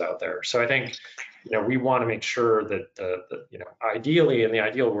pieces out there. So I think, we want to make sure that ideally, in the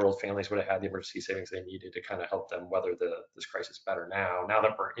ideal world, families would have had the emergency savings they needed to kind of help them weather this crisis better now. Now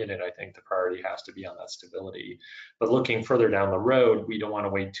that we're in it, I think the priority has to be on that stability. But looking further down the road, we don't want to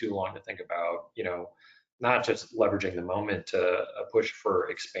wait too long to think about, not just leveraging the moment to push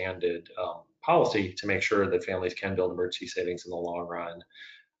for expanded policy to make sure that families can build emergency savings in the long run.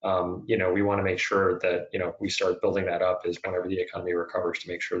 We want to make sure that, we start building that up as whenever the economy recovers, to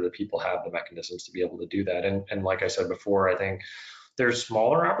make sure that people have the mechanisms to be able to do that. And like I said before, I think there's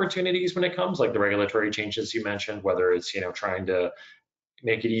smaller opportunities when it comes, like the regulatory changes you mentioned, whether it's, trying to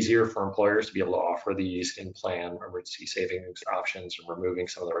make it easier for employers to be able to offer these in-plan emergency savings options, and removing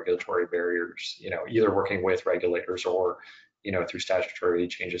some of the regulatory barriers, either working with regulators or, through statutory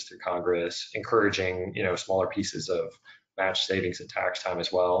changes through Congress, encouraging, smaller pieces of match savings and tax time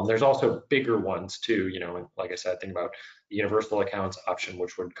as well. And there's also bigger ones too, and like I said, think about the universal accounts option,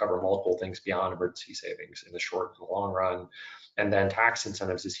 which would cover multiple things beyond emergency savings in the short and the long run. And then tax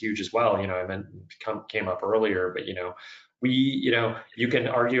incentives is huge as well. Came up earlier, but you can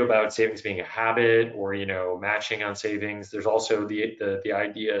argue about savings being a habit, or matching on savings. There's also the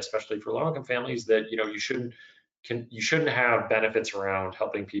idea, especially for low-income families, that you shouldn't have benefits around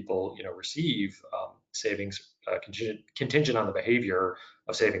helping people receive savings contingent on the behavior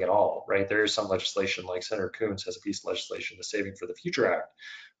of saving at all, right? There is some legislation, like Senator Coons has a piece of legislation, the Saving for the Future Act,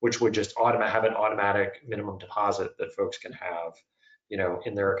 which would just have an automatic minimum deposit that folks can have,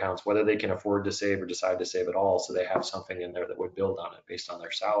 in their accounts, whether they can afford to save or decide to save at all. So they have something in there that would build on it based on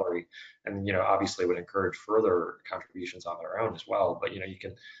their salary, and obviously would encourage further contributions on their own as well. But you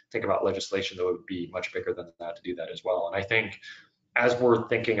can think about legislation that would be much bigger than that to do that as well. And I think as we're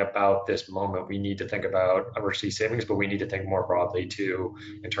thinking about this moment, we need to think about emergency savings, but we need to think more broadly too,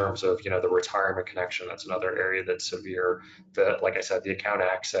 in terms of, the retirement connection. That's another area that's severe. Like I said, the account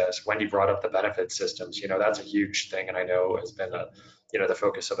access. Wendy brought up the benefit systems. That's a huge thing, and I know has been the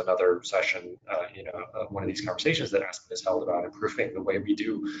focus of another session. One of these conversations that Aspen has held about improving the way we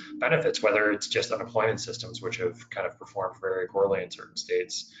do benefits, whether it's just unemployment systems, which have kind of performed very poorly in certain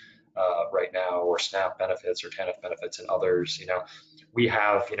states. Right now, or SNAP benefits or TANF benefits in others. We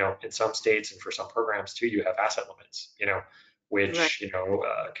have, in some states and for some programs too, you have asset limits, which,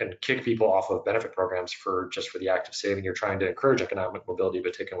 Right. can kick people off of benefit programs for the act of saving. You're trying to encourage economic mobility,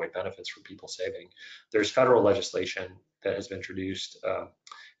 but taking away benefits from people saving. There's federal legislation that has been introduced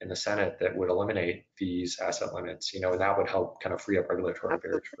in the Senate that would eliminate these asset limits, and that would help kind of free up regulatory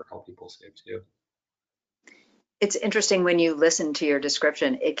barriers for help people save too. It's interesting when you listen to your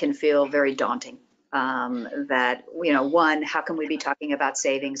description, it can feel very daunting. That, one, how can we be talking about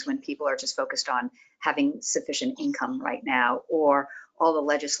savings when people are just focused on having sufficient income right now, or all the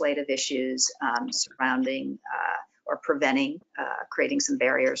legislative issues surrounding or preventing, creating some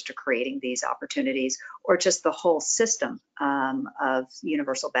barriers to creating these opportunities, or just the whole system of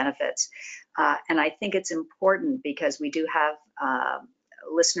universal benefits. And I think it's important because we do have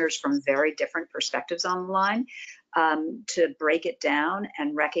listeners from very different perspectives on the line, to break it down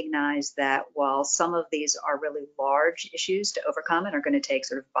and recognize that while some of these are really large issues to overcome and are going to take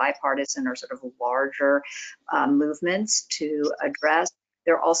sort of bipartisan or sort of larger movements to address,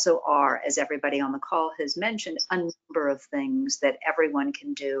 there also are, as everybody on the call has mentioned, a number of things that everyone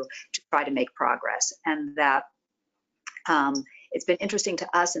can do to try to make progress. And that it's been interesting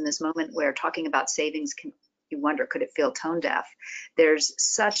to us in this moment where talking about savings you wonder, could it feel tone deaf? There's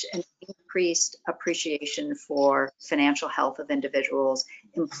such an increased appreciation for financial health of individuals,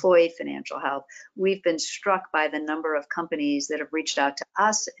 employee financial health. We've been struck by the number of companies that have reached out to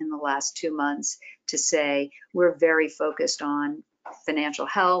us in the last 2 months to say, we're very focused on financial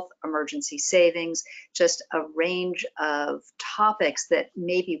health, emergency savings, just a range of topics that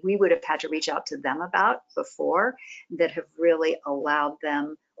maybe we would have had to reach out to them about before, that have really allowed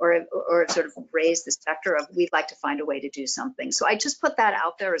them or sort of raise the specter of, we'd like to find a way to do something. So I just put that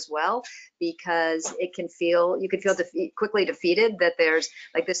out there as well, because you can feel quickly defeated that there's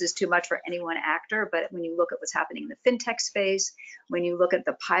like, this is too much for any one actor. But when you look at what's happening in the fintech space, when you look at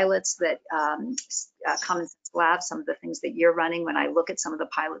the pilots that Common Sense Labs, some of the things that you're running, when I look at some of the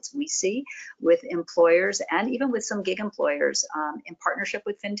pilots we see with employers and even with some gig employers in partnership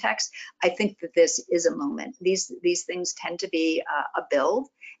with fintechs, I think that this is a moment. These things tend to be a build,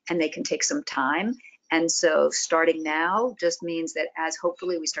 and they can take some time. And so starting now just means that as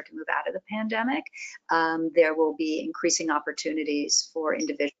hopefully we start to move out of the pandemic, there will be increasing opportunities for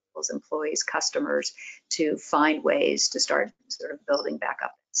individuals, employees, customers to find ways to start sort of building back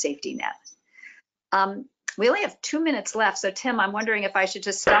up safety net. We only have 2 minutes left. So Tim, I'm wondering if I should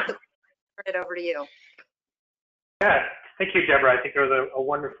just stop and turn it over to you. Yeah, thank you, Deborah. I think it was a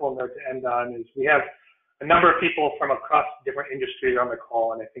wonderful note to end on. Is we have a number of people from across different industries on the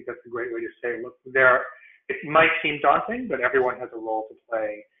call, and I think that's a great way to say, look, it might seem daunting, but everyone has a role to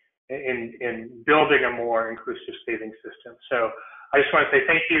play in building a more inclusive savings system. So I just want to say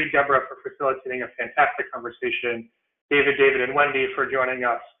thank you, Deborah, for facilitating a fantastic conversation, David, and Wendy for joining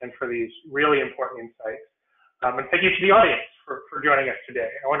us and for these really important insights. And thank you to the audience for joining us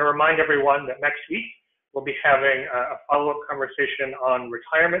today. I want to remind everyone that next week we'll be having a follow-up conversation on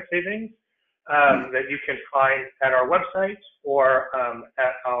retirement savings that you can find at our website or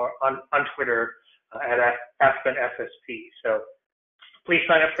on Twitter at Aspen FSP. So please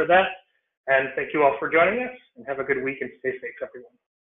sign up for that. And thank you all for joining us, and have a good week and stay safe, everyone.